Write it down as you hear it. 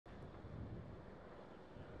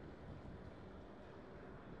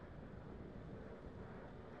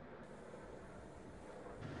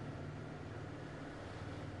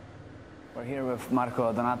We're here with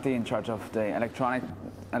Marco Donati, in charge of the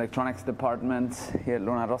electronics department here at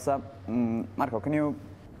Luna Rossa. Marco, can you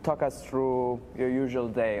talk us through your usual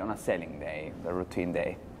day on a sailing day, the routine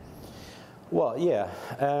day? Well, yeah.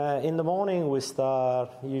 In the morning we start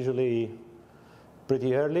usually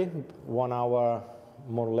pretty early, 1 hour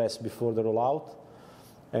more or less before the rollout,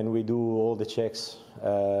 and we do all the checks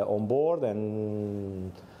on board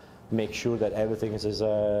and make sure that everything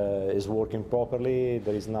is working properly.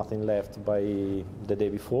 There is nothing left by the day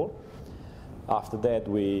before. After that,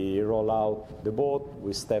 we roll out the boat,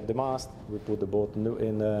 we step the mast, we put the boat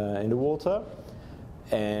in the water,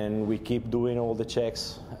 and we keep doing all the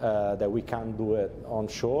checks that we can't do it on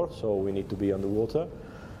shore, so we need to be on the water.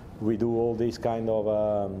 We do all these kind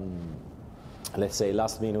of, let's say,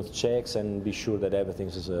 last-minute checks and be sure that everything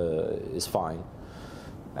is fine.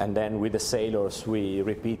 And then with the sailors, we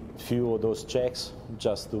repeat a few of those checks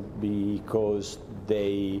just because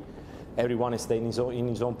everyone is staying in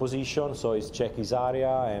his own position, so he's check his area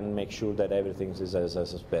and make sure that everything is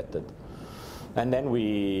as expected. And then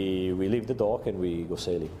we leave the dock and we go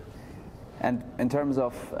sailing. And in terms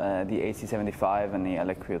of the AC75 and the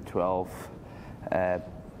LQ 12,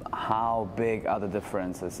 how big are the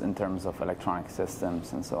differences in terms of electronic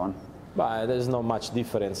systems and so on? But there's not much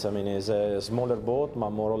difference. I mean, it's a smaller boat, but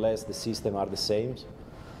more or less the systems are the same.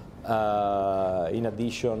 In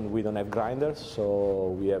addition, we don't have grinders,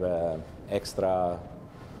 so we have extra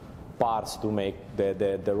parts to make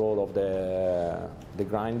the role of the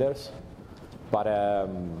grinders. But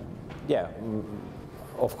yeah,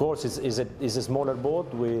 of course, it's a smaller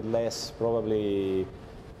boat with less probably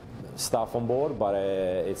stuff on board, but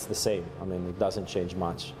it's the same. I mean, it doesn't change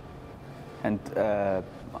much. And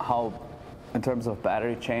how, in terms of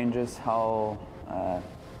battery changes, how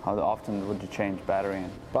often would you change battery?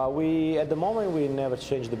 But at the moment, we never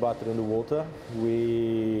change the battery on the water.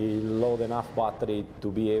 We load enough battery to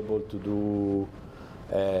be able to do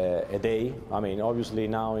a day. I mean, obviously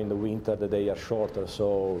now in the winter the days are shorter,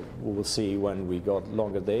 so we will see when we got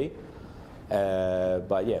longer day.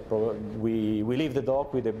 But yeah, we leave the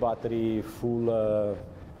dock with the battery full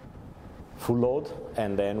load,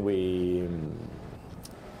 and then we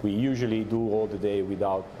usually do all the day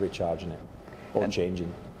without recharging it or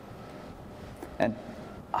changing. And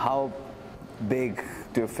how big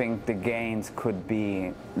do you think the gains could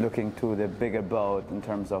be looking to the bigger boat in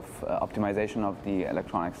terms of optimization of the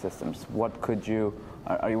electronic systems? What could you,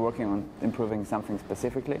 are you working on improving something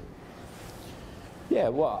specifically? Yeah,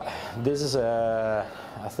 well, this is I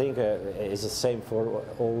think it's the same for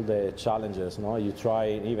all the challengers. No, you try,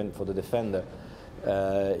 even for the defender,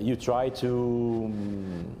 you try to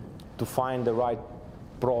find the right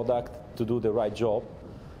product to do the right job,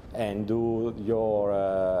 and do your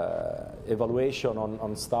evaluation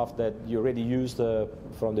on stuff that you already used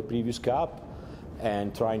from the previous cup,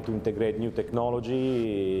 and trying to integrate new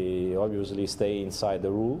technology. Obviously, stay inside the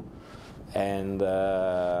rule, and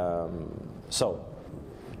so.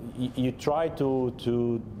 You try to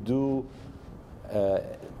do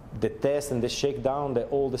the test and the shakedown that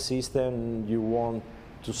all the system you want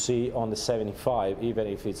to see on the 75, even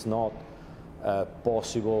if it's not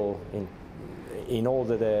possible in all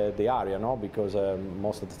the area, no? Because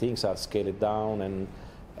most of the things are scaled down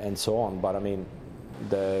and so on. But I mean,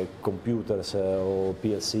 the computers or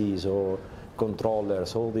PLCs or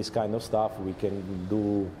controllers, all this kind of stuff, we can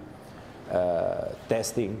do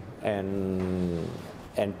testing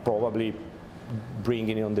and probably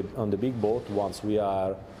bringing it on the big boat once we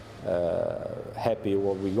are happy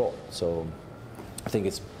what we got. So I think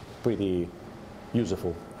it's pretty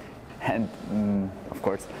useful. And of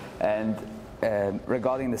course, and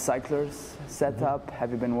regarding the cyclers setup,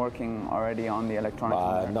 have you been working already on the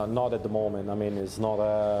electronics? Not at the moment. I mean, it's not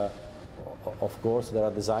of course, there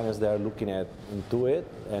are designers that are looking into it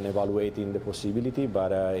and evaluating the possibility,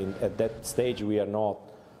 but at that stage we are not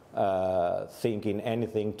thinking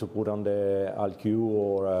anything to put on the LQ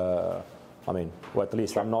or, I mean, or at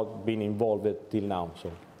least I'm not been involved till now,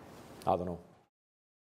 so I don't know.